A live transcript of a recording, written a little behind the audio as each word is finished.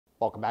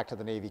Welcome back to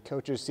the Navy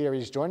Coaches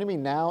Series. Joining me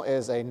now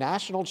is a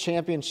national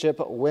championship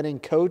winning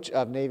coach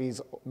of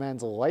Navy's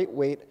men's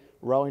lightweight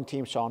rowing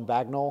team, Shawn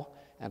Bagnall,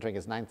 entering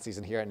his 9th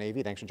season here at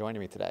Navy. Thanks for joining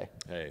me today.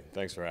 Hey,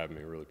 thanks for having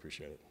me. Really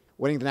appreciate it.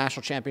 Winning the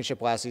national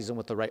championship last season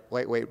with the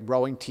lightweight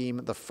rowing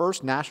team, the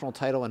first national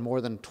title in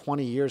more than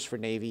 20 years for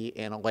Navy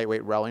in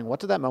lightweight rowing. What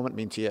did that moment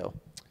mean to you?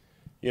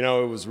 You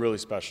know, it was really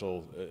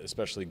special,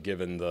 especially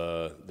given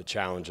the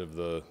challenge of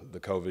the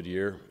COVID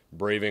year.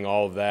 Braving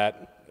all of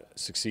that,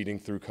 succeeding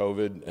through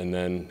COVID, and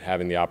then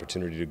having the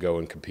opportunity to go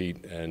and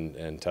compete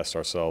and test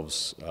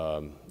ourselves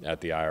at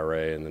the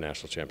IRA and the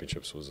national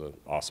championships was an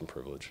awesome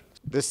privilege.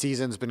 This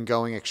season's been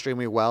going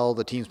extremely well.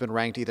 The team's been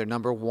ranked either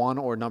number 1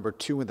 or number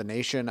 2 in the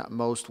nation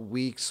most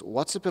weeks.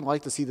 What's it been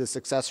like to see the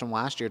success from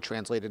last year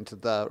translate into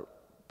the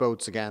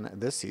boats again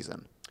this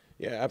season?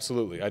 Yeah,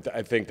 absolutely.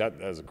 I think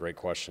that is a great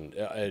question.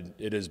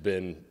 It has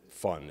been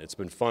fun. It's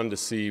been fun to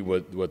see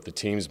what the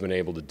team's been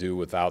able to do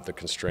without the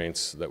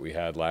constraints that we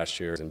had last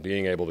year, and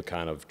being able to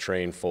kind of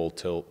train full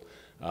tilt,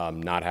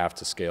 not have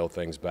to scale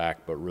things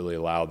back, but really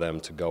allow them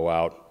to go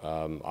out.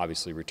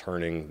 Obviously,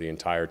 returning the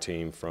entire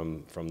team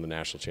from the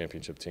national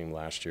championship team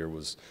last year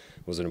was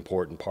an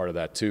important part of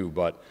that too.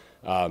 But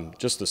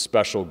just a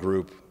special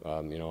group.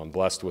 You know, I'm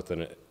blessed with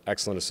an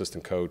excellent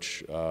assistant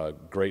coach,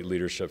 great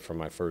leadership from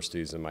my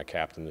firsties and my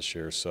captain this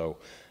year. So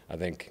I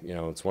think, you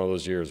know, it's one of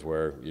those years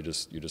where you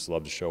just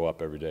love to show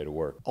up every day to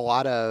work. A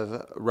lot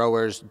of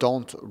rowers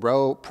don't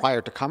row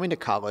prior to coming to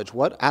college.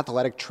 What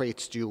athletic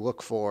traits do you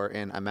look for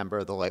in a member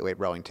of the lightweight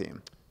rowing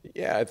team?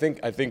 Yeah, I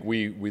think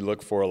we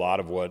look for a lot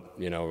of what,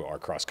 you know, our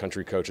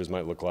cross-country coaches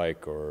might look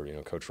like, or, you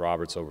know, Coach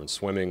Roberts over in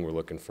swimming. We're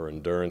looking for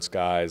endurance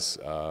guys,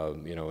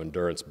 you know,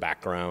 endurance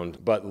background,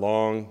 but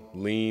long,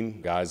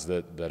 lean guys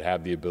that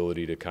have the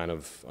ability to kind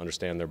of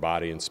understand their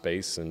body in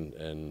space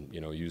and you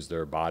know, use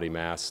their body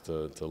mass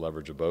to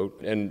leverage a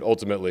boat. And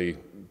ultimately,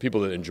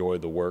 people that enjoy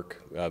the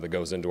work that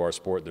goes into our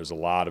sport. There's a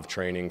lot of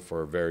training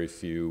for very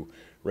few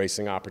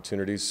racing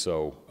opportunities,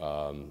 so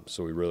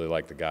we really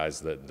like the guys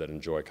that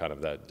enjoy kind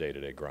of that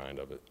day-to-day grind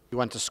of it. You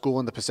went to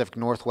school in the Pacific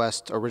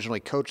Northwest, originally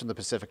coached in the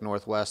Pacific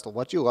Northwest.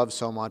 What do you love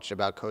so much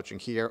about coaching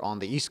here on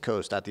the East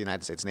Coast at the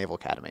United States Naval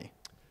Academy?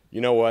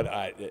 You know what?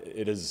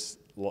 It is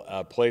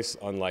a place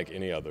unlike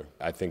any other.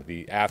 I think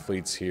the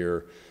athletes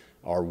here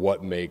are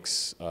what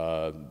makes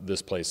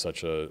this place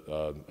such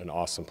an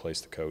awesome place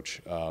to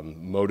coach.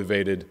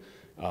 Motivated.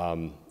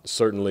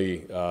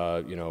 Certainly,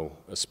 you know,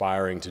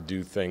 aspiring to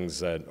do things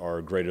that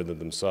are greater than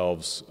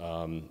themselves,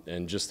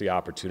 and just the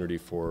opportunity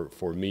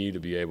for me to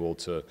be able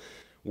to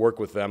work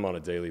with them on a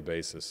daily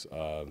basis,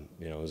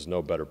 you know, is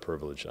no better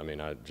privilege. I mean,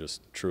 I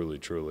just truly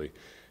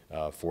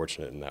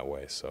fortunate in that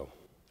way. So,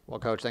 well,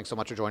 Coach, thanks so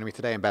much for joining me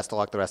today, and best of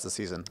luck the rest of the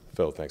season.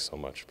 Phil, thanks so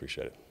much.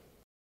 Appreciate it.